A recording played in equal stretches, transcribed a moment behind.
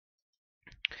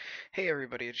Hey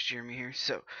everybody, it's Jeremy here.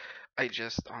 So, I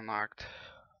just unlocked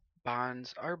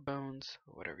Bonz, or Bones,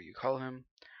 whatever you call him,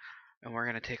 and we're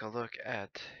going to take a look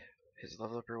at his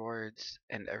level up rewards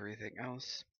and everything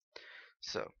else.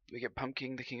 So, we get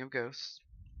Pumpkin, the King of Ghosts,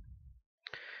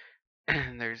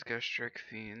 and there's Ghost Trick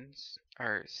Fiends,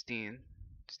 or Stein.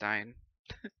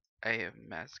 I am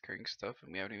massacring stuff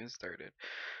and we haven't even started.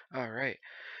 Alright,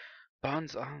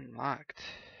 Bonds unlocked.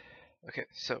 Okay,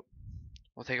 so,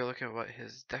 we'll take a look at what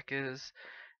his deck is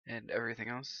and everything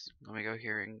else. Let me go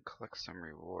here and collect some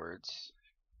rewards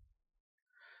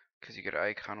because you get an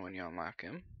icon when you unlock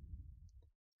him.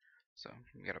 So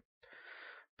we got a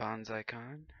Bonds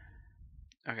icon.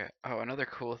 Okay. Oh, another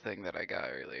cool thing that I got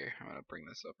earlier. I'm gonna bring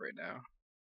this up right now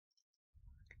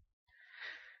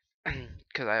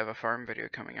because I have a farm video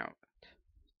coming out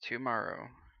tomorrow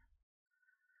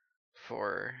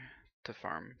for to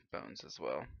farm Bones as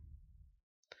well.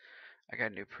 I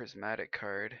got a new prismatic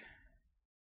card.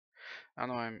 I don't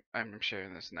know why I'm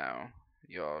sharing this now.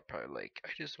 You all are probably like,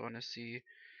 I just want to see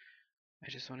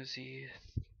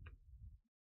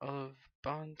all of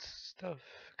Bond's stuff.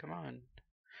 Come on.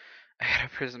 I got a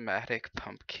prismatic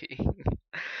pumpkin.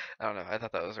 I don't know. I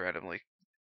thought that was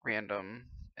random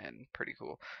and pretty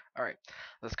cool. Alright,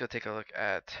 let's go take a look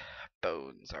at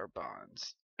Bones, our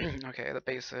bonds. Okay, the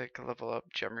basic level up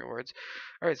gem rewards.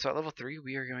 Alright, so at level 3,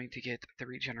 we are going to get the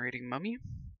regenerating mummy.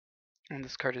 When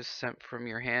this card is sent from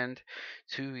your hand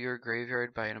to your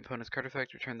graveyard by an opponent's card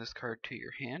effect, return this card to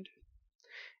your hand.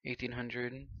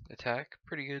 1800 attack,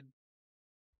 pretty good.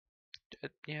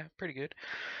 Yeah, pretty good.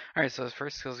 Alright, so his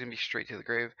first skill is going to be straight to the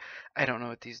grave. I don't know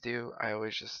what these do. I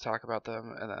always just talk about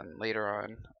them, and then later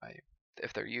on,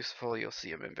 if they're useful, you'll see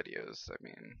them in videos. I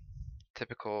mean,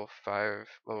 typical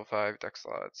level 5 deck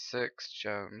slot, 6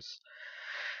 gems.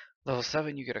 Level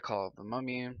 7, you get a Call of the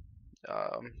Mummy.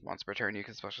 Once per turn, you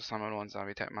can special summon one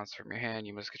zombie type monster from your hand.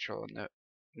 You must control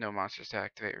no monsters to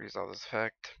activate or resolve this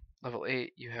effect. Level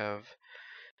 8, you have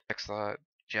deck slot,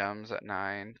 gems at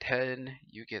 9. 10,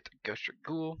 you get Ghost Trick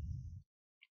Ghoul.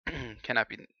 Cannot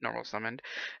be normal summoned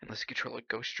unless you control a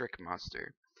Ghost Trick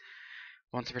monster.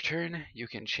 Once per turn, you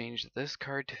can change this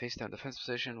card to face down defense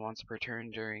position. Once per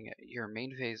turn during your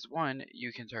main phase 1,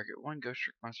 you can target one Ghost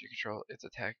Trick monster you control. Its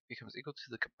attack becomes equal to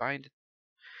the combined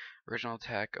original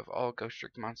attack of all Ghost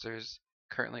Trick monsters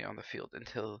currently on the field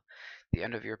until the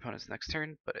end of your opponent's next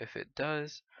turn, but if it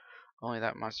does, only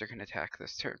that monster can attack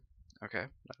this turn. Okay,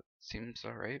 that seems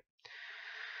alright.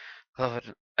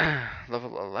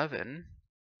 Level 11,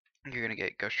 you're going to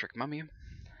get Ghost Trick Mummy.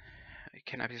 It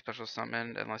cannot be special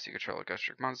summoned unless you control a Ghost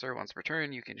Trick monster. Once per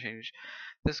turn, you can change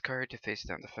this card to face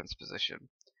down defense position.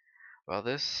 While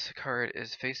this card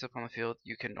is face up on the field,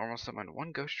 you can normal summon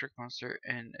one Ghost Trick monster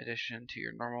in addition to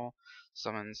your normal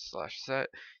summon/set.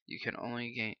 You can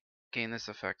only gain this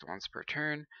effect once per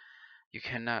turn. You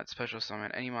cannot special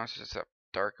summon any monsters except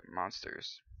dark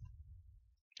monsters.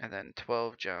 And then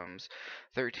 12 gems.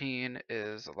 13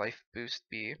 is Life Boost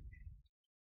B.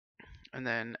 And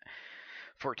then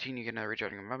 14, you get another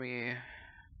Regenerating Mummy.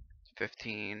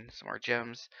 15, some more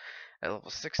gems. At level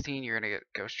 16, you're going to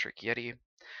get Ghost Trick Yeti.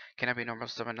 Cannot be normal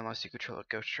summoned unless you control a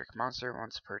Ghost Trick monster.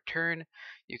 Once per turn,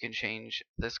 you can change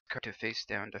this card to face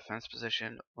down defense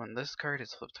position. When this card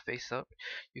is flipped face up,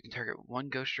 you can target one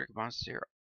Ghost Trick monster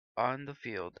on the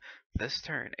field. This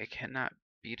turn, it cannot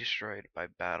be destroyed by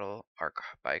battle or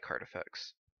by card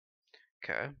effects.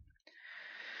 Okay.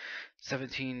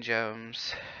 17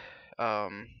 gems.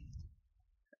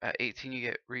 At 18, you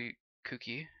get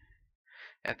Kuki.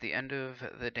 At the end of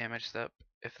the damage step,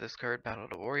 if this card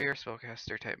battled a warrior,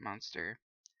 spellcaster type monster,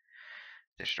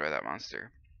 destroy that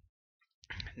monster.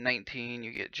 19,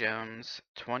 you get gems.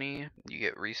 20, you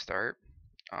get restart.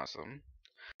 Awesome.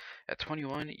 At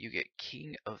 21, you get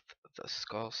King of the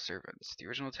Skull Servants. The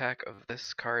original attack of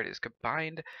this card is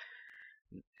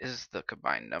the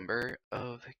combined number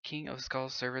of King of Skull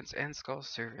Servants and Skull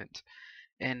Servant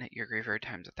in your graveyard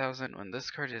times 1,000. When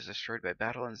this card is destroyed by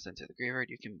battle and sent to the graveyard,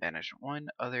 you can banish one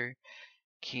other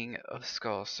King of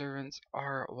Skull Servants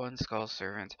or one Skull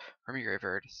Servant from your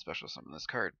graveyard. Special summon this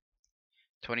card.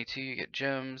 22, you get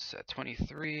gems. At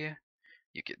 23,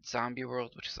 you get Zombie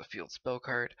World, which is a field spell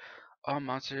card. All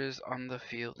monsters on the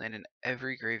field and in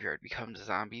every graveyard become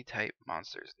zombie type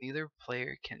monsters. Neither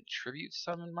player can tribute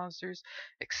summon monsters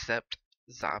except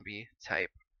zombie type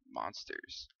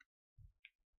monsters.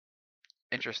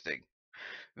 Interesting.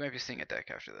 We might be seeing a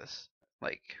deck after this.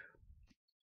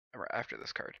 After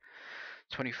this card.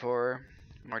 24,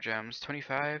 more gems.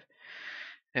 25,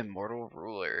 Immortal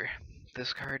Ruler.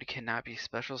 This card cannot be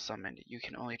special summoned. You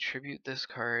can only tribute this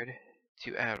card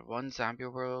to add one Zombie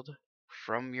World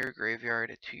from your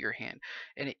graveyard to your hand,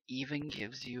 and it even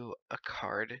gives you a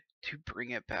card to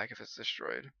bring it back if it's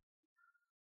destroyed.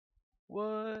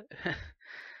 What?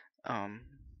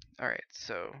 Alright,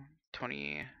 so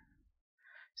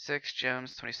 26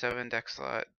 gems, 27 deck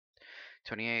slot,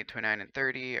 28, 29, and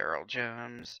 30 are all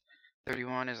gems.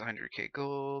 31 is 100k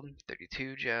gold,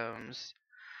 32 gems.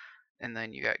 And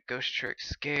then you got Ghost Trick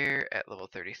Scare at level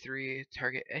 33.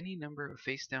 Target any number of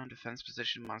face-down defense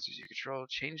position monsters you control.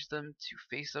 Change them to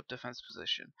face-up defense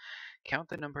position. Count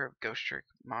the number of Ghost Trick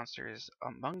monsters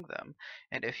among them,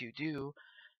 and if you do,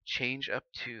 change up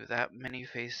to that many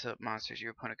face-up monsters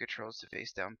your opponent controls to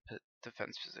face-down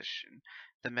defense position.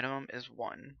 The minimum is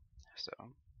 1. So,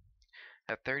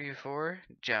 at 34,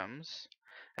 gems.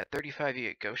 At 35, you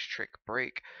get Ghost Trick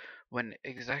Break. When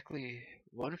exactly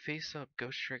one face-up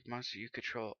Ghost Trick monster you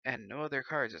control and no other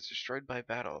cards that's destroyed by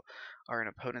battle are an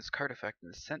opponent's card effect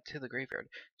and sent to the graveyard,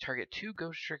 target 2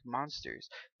 Ghost Trick monsters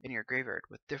in your graveyard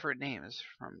with different names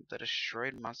from the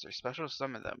destroyed monster. Special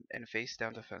summon them in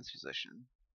face-down defense position.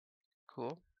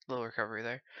 Cool. Little recovery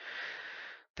there.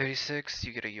 36,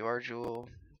 you get a UR Jewel.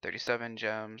 37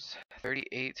 gems.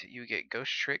 38, you get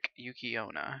Ghost Trick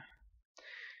Yukiona.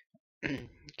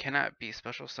 Cannot be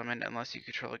special summoned unless you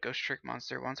control a Ghost Trick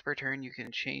monster. Once per turn, you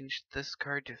can change this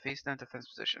card to face down defense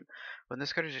position. When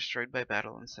this card is destroyed by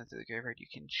battle and sent to the graveyard, you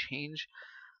can change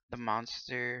the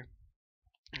monster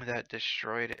that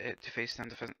destroyed it to face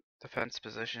down defense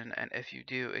position, and if you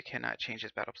do, it cannot change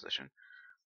its battle position.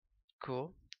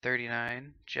 Cool.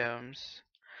 39 gems.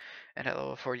 And at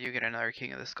level 4, you get another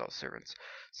King of the Skull Servants.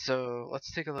 So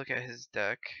let's take a look at his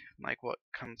deck, like what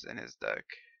comes in his deck.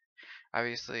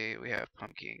 Obviously, we have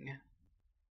Pumpkin.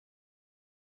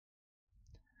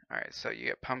 Alright, so you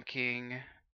get Pumpkin,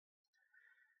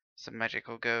 some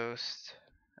Magical Ghost,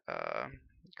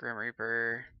 Grim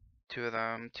Reaper, 2 of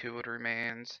them, 2 Wood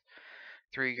Remains,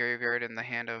 3 Graveyard in the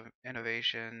Hand of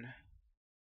Innovation,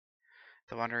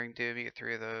 the Wandering Doom, you get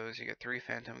 3 of those, you get 3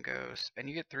 Phantom Ghosts, and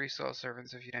you get 3 Skull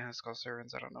Servants if you didn't have Skull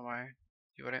Servants. I don't know why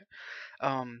you wouldn't.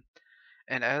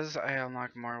 And as I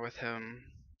unlock more with him,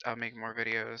 I'll make more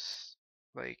videos,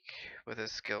 like, with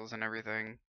his skills and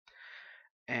everything.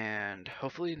 And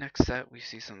hopefully next set we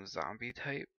see some zombie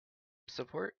type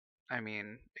support. I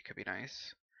mean, it could be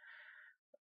nice.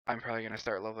 I'm probably going to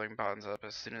start leveling Bonz up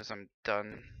as soon as I'm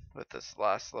done with this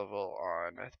last level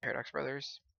on the Paradox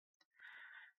Brothers.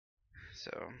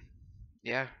 So,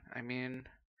 yeah, I mean,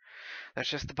 that's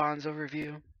just the Bonz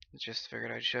overview. Just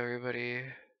figured I'd show everybody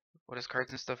what his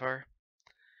cards and stuff are.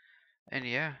 And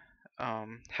yeah,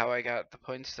 how I got the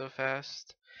points so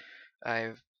fast.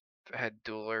 I've had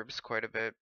dual orbs quite a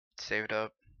bit saved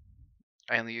up.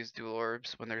 I only use dual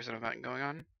orbs when there's an event going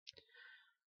on.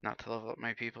 Not to level up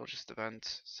my people, just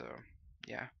events. So,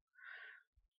 yeah.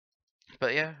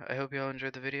 But yeah, I hope you all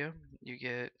enjoyed the video. You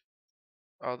get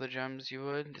all the gems you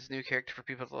would. This new character for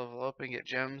people to level up and get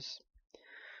gems.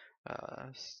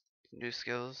 New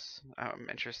skills. I'm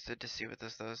interested to see what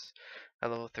this does at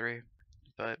level 3.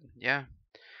 But yeah.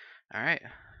 Alright.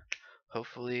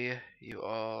 Hopefully you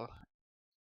all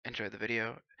enjoyed the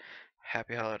video.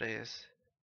 Happy holidays.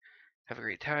 Have a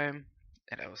great time.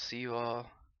 And I will see you all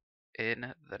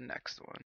in the next one.